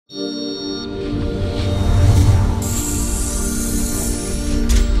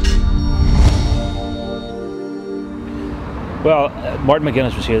Well, Martin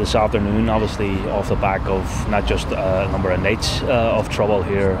McGuinness was here this afternoon, obviously off the back of not just a number of nights of trouble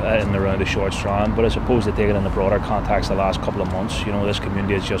here in and around the short Strand, but I suppose to take it in the broader context the last couple of months. You know, this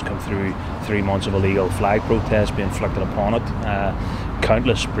community has just come through 3 months of illegal flag protests being inflicted upon it.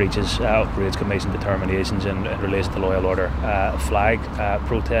 Countless breaches of parades, commission determinations in relation to law and order flag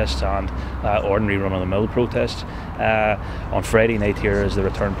protests and ordinary run-of-the-mill protests. On Friday night here, as the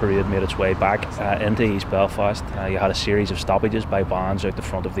return parade made its way back into East Belfast, you had a series of stoppages by bands out the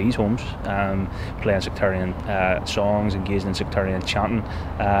front of these homes, playing sectarian songs, engaging in sectarian chanting,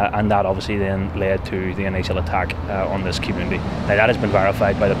 and that obviously then led to the initial attack on this community. Now, that has been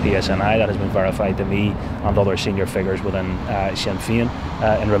verified by the PSNI, that has been verified to me and other senior figures within Sinn Féin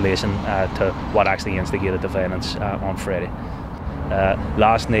in relation to what actually instigated the violence on Friday.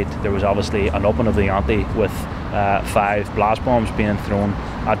 Last night there was obviously an upping of the ante with 5 blast bombs being thrown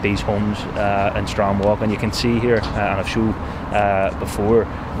at these homes in Strand Walk, and you can see here, and I've showed before,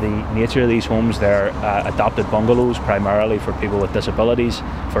 the nature of these homes. They're adopted bungalows primarily for people with disabilities,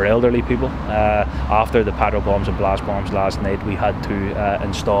 for elderly people. After the petrol bombs and blast bombs last night, we had to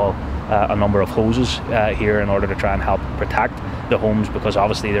install a number of hoses here in order to try and help protect the homes, because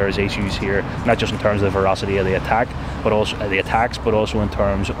obviously there is issues here, not just in terms of the veracity of the attack, but also the attacks, but also in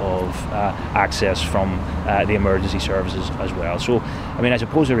terms of access from the emergency services as well. So, I mean, I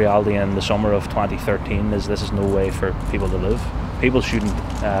suppose the reality in the summer of 2013 is this is no way for people to live. People shouldn't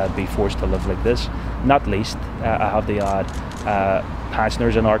be forced to live like this. Not least, I have to add,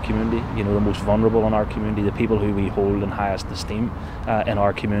 pensioners in our community, you know, the most vulnerable in our community, the people who we hold in highest esteem in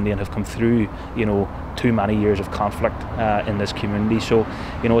our community and have come through, you know, too many years of conflict in this community. So,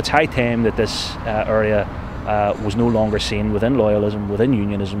 you know, it's high time that this area was no longer seen within loyalism, within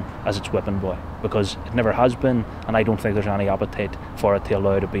unionism, as its whipping boy, because it never has been, and I don't think there's any appetite for it to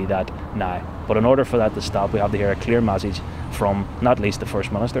allow it to be that now. But in order for that to stop, we have to hear a clear message from not least the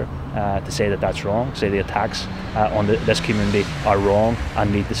First Minister to say that that's wrong, say the attacks on this community are wrong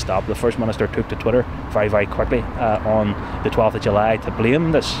and need to stop. The First Minister took to Twitter very, very quickly on the 12th of July to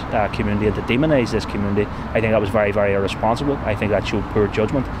blame this community and to demonise this community. I think that was very, very irresponsible. I think that showed poor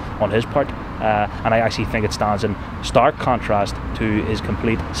judgment on his part, and I actually think it stands in stark contrast to his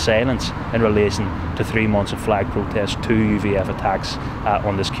complete silence in relation to 3 months of flag protests, 2 UVF attacks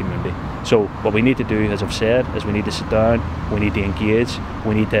on this community. So what we need to do, as I've said, is we need to sit down, we need to engage,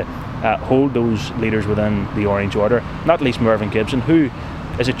 we need to hold those leaders within the Orange Order, not least Mervyn Gibson, who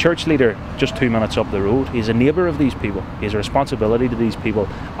is a church leader just 2 minutes up the road. He's a neighbour of these people. He has a responsibility to these people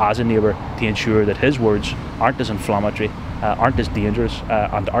as a neighbour to ensure that his words aren't as inflammatory, aren't as dangerous,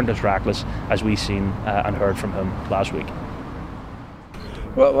 and aren't as reckless as we've seen and heard from him last week.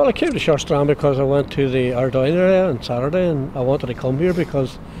 Well, I came to Short Strand because I went to the Ó'Donnghaile area on Saturday, and I wanted to come here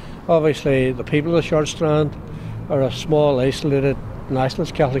because obviously the people of Short Strand are a small, isolated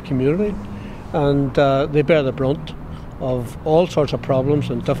Nationalist Catholic community, and they bear the brunt of all sorts of problems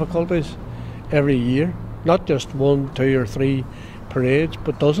and difficulties every year. Not just 1, 2 or 3 parades,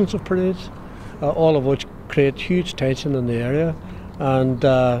 but dozens of parades, all of which create huge tension in the area and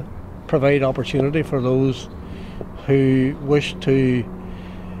provide opportunity for those who wish to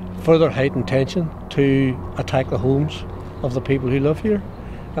further heighten tension to attack the homes of the people who live here.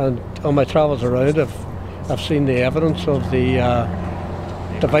 And on my travels around, I've seen the evidence of the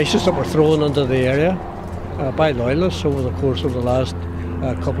devices that were thrown into the area by loyalists over the course of the last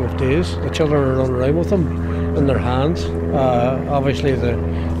couple of days. The children are running around with them in their hands. Obviously the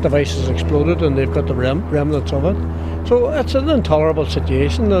device has exploded and they've got the remnants of it. So it's an intolerable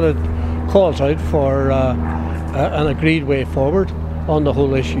situation that it calls out for an agreed way forward on the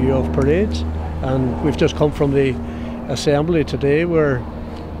whole issue of parades. And we've just come from the Assembly today where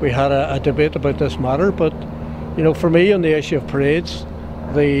we had a debate about this matter. But, you know, for me on the issue of parades,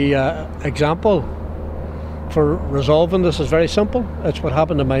 the example for resolving this is very simple. It's what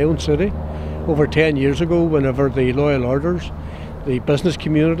happened in my own city over 10 years ago, whenever the loyal orders, the business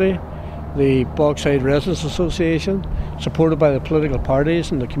community, the Bogside Residents Association, supported by the political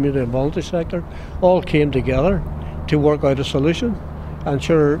parties and the community and voluntary sector, all came together to work out a solution. And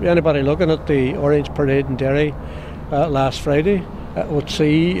sure, anybody looking at the Orange Parade in Derry last Friday would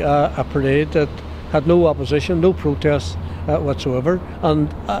see a parade that had no opposition, no protests whatsoever,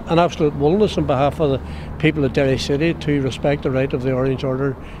 and an absolute willingness on behalf of the people of Derry City to respect the right of the Orange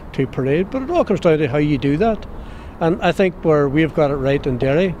Order to parade. But it all comes down to how you do that. And I think where we've got it right in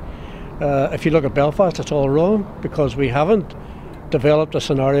Derry, if you look at Belfast, it's all wrong, because we haven't developed a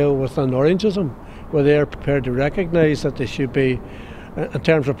scenario within Orangeism where they're prepared to recognise that they should be, in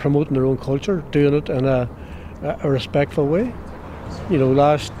terms of promoting their own culture, doing it in a respectful way. You know,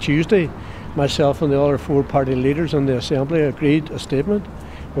 last Tuesday myself and the other 4 party leaders in the Assembly agreed a statement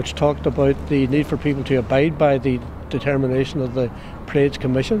which talked about the need for people to abide by the determination of the Parades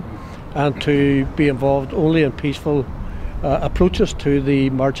Commission and to be involved only in peaceful approaches to the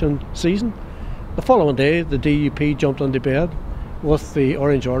marching season. The following day, the DUP jumped on the bed with the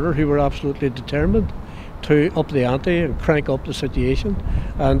Orange Order, who were absolutely determined to up the ante and crank up the situation,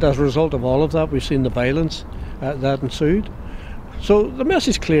 and as a result of all of that, we've seen the violence that ensued. So the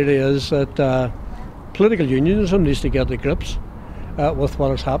message clearly is that political unionism needs to get to grips with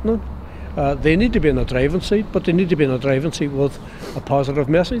what is happening. They need to be in a driving seat, but they need to be in a driving seat with a positive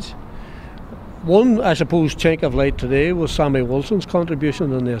message. One, I suppose, chink of light today was Sammy Wilson's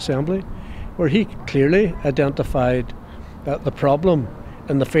contribution in the Assembly, where he clearly identified the problem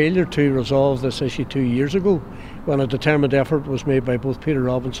and the failure to resolve this issue 2 years ago, when a determined effort was made by both Peter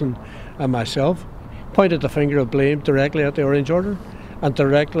Robinson and myself, pointed the finger of blame directly at the Orange Order and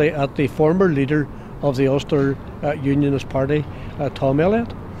directly at the former leader of the Ulster Unionist Party, Tom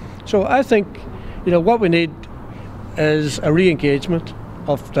Elliott. So I think, what we need is a re-engagement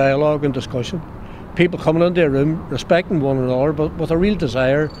of dialogue and discussion. People coming into a room, respecting one another, but with a real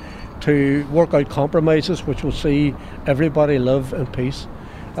desire to work out compromises which will see everybody live in peace.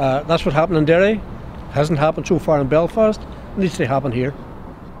 That's what happened in Derry. Hasn't happened so far in Belfast. It needs to happen here.